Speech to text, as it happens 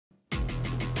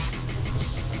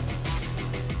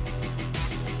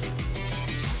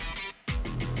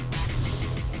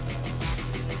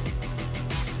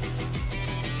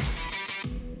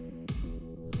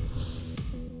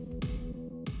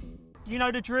you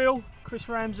know the drill. Chris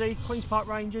Ramsey, Queen's Park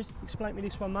Rangers. Explain me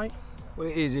this one, mate. Well,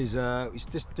 it is it's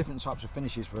just different types of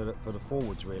finishes for the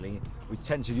forwards, really. We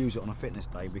tend to use it on a fitness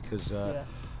day because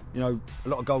you know, a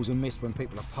lot of goals are missed when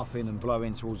people are puffing and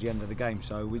blowing towards the end of the game.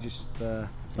 So we just. So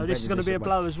this is going to be a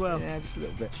blow as well. Yeah, just a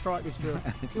little bit. Strikers drill.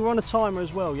 You're on a timer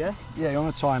as well, yeah? Yeah, you're on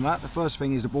a timer. The first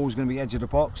thing is the ball's going to be edge of the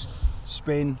box,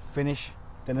 spin, finish,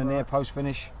 then a near post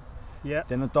finish. Yeah.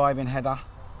 Then a diving header.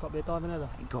 Got to be a diving header.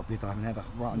 It's got to be a diving header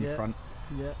right on your front.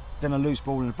 Yeah. Then a loose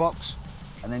ball in the box,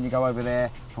 and then you go over there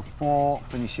for 4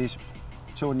 finishes.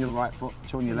 2 on your right foot,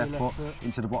 2 on your left foot,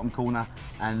 into the bottom corner,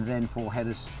 and then 4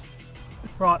 headers.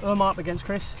 Right, who am I up against,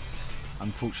 Chris?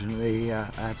 Unfortunately, our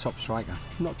top striker.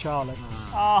 Not Charlie.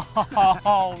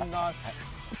 Oh no.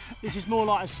 This is more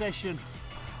like a session.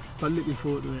 But looking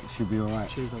forward to it. Should be all right.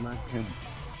 Cheers, man. Good.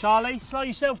 Charlie, slow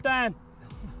yourself down.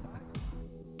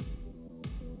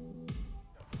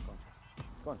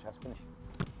 Go on, Chaz, finish.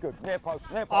 Good, near post,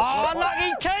 near post. Oh, near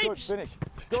lucky post. keeps. Good, finish.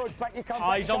 Good, back you come.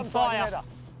 Oh, he's on fire.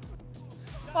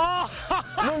 Oh.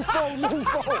 Loose ball,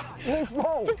 loose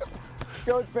ball.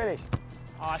 Good finish.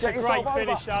 Oh, it's a great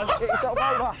finish, though. Get yourself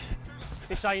over.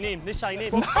 This ain't him, this ain't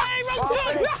him. Hey, wrong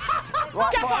foot!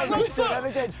 Right Get back, wrong foot. Then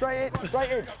again, straight in,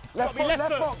 straight in. Left foot,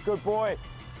 left foot. Good boy.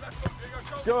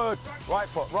 Good. Right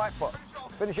foot, right foot.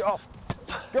 Finish it off.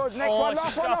 Good, next one,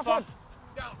 last one, last one.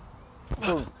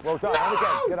 Good. Well done, and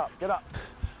again, get up, get up.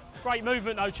 Great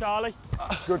movement though, Charlie.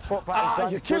 Good foot patterns,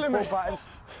 son. You're killing me. Patterns.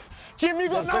 Jim, you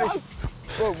got no hope.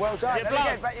 Good, well done. And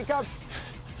again, back you come.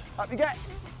 Up you get.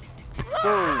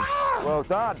 Good. Well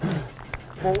done.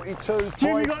 42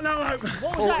 Jim, you got no hope.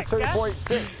 What was that,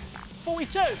 42.6.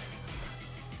 42?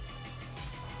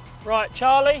 Right,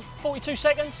 Charlie, 42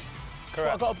 seconds.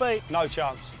 Correct. That's what I've got to beat. No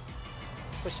chance.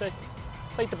 We'll see.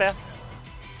 Feed the bear.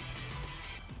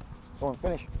 Go on,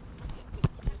 finish.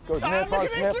 Good, near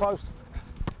post, near post.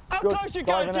 How Good. close you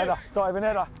going, Diving Jim? header, diving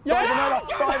header, Yeah, diving header,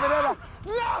 yeah, diving header.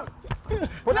 No!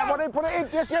 Put that one in, put it in.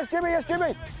 Yes, yes, Jimmy, yes,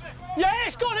 Jimmy. Yeah,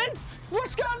 it's gone in.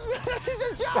 What's going on? It's a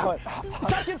Go joke. on.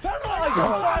 Taking penalties. Go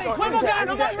on, Where am I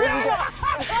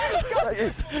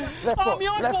going? Left Oh, foot, my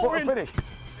eyes left foot, watering. finish.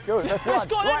 Good, let's run. It's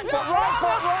gone in. Right foot, right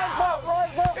foot, right foot, right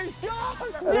foot. He's gone.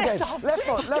 And Yes, again, I'm left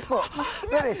foot, left foot.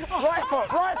 Finish. Right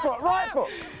foot, right foot, right foot.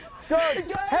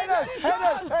 Good. Headers,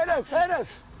 headers, headers,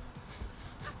 headers.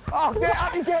 Oh, get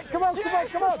up you get. Come on, come on,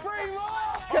 come on.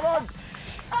 Come on.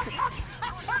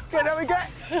 Good, up we get.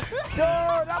 Good,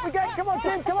 up we get. Come on,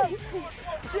 Jim, come on.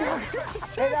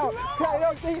 Head out, get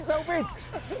out, get yourself in. Up,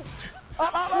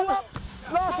 up, up, up.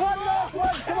 Last one, last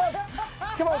one. Come on.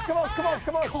 Come on, come on, come on,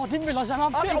 come on. God, I didn't realise how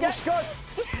Up unfit you I get, was. good.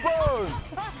 Boom.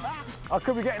 I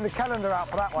could be getting the calendar out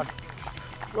for that one.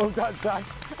 Well done, son.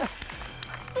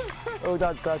 Well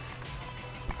done, son.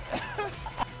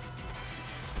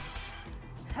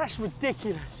 That's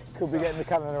ridiculous. Could be getting the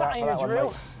calendar That out ain't for a that one, drill.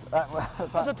 mate. That's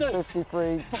What's like I do?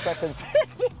 53 seconds.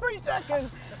 53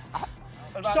 seconds.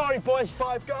 Sorry, boys.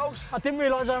 5 goals. I didn't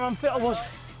realise how unfit I was.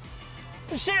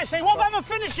 But seriously, what about my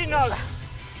finishing though?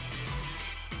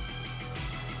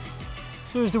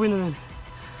 So who's the winner then?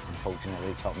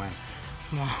 Unfortunately, top man.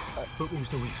 No, football's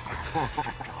the winner.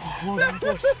 Oh, well done,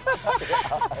 boys.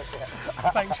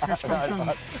 Thanks, Chris.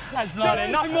 That's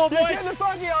bloody. No more, boys. Get the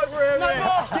buggy over here. No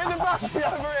more. Get the buggy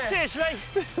over here. Seriously.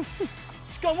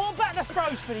 It's gone. What about the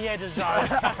throws for the headers, though?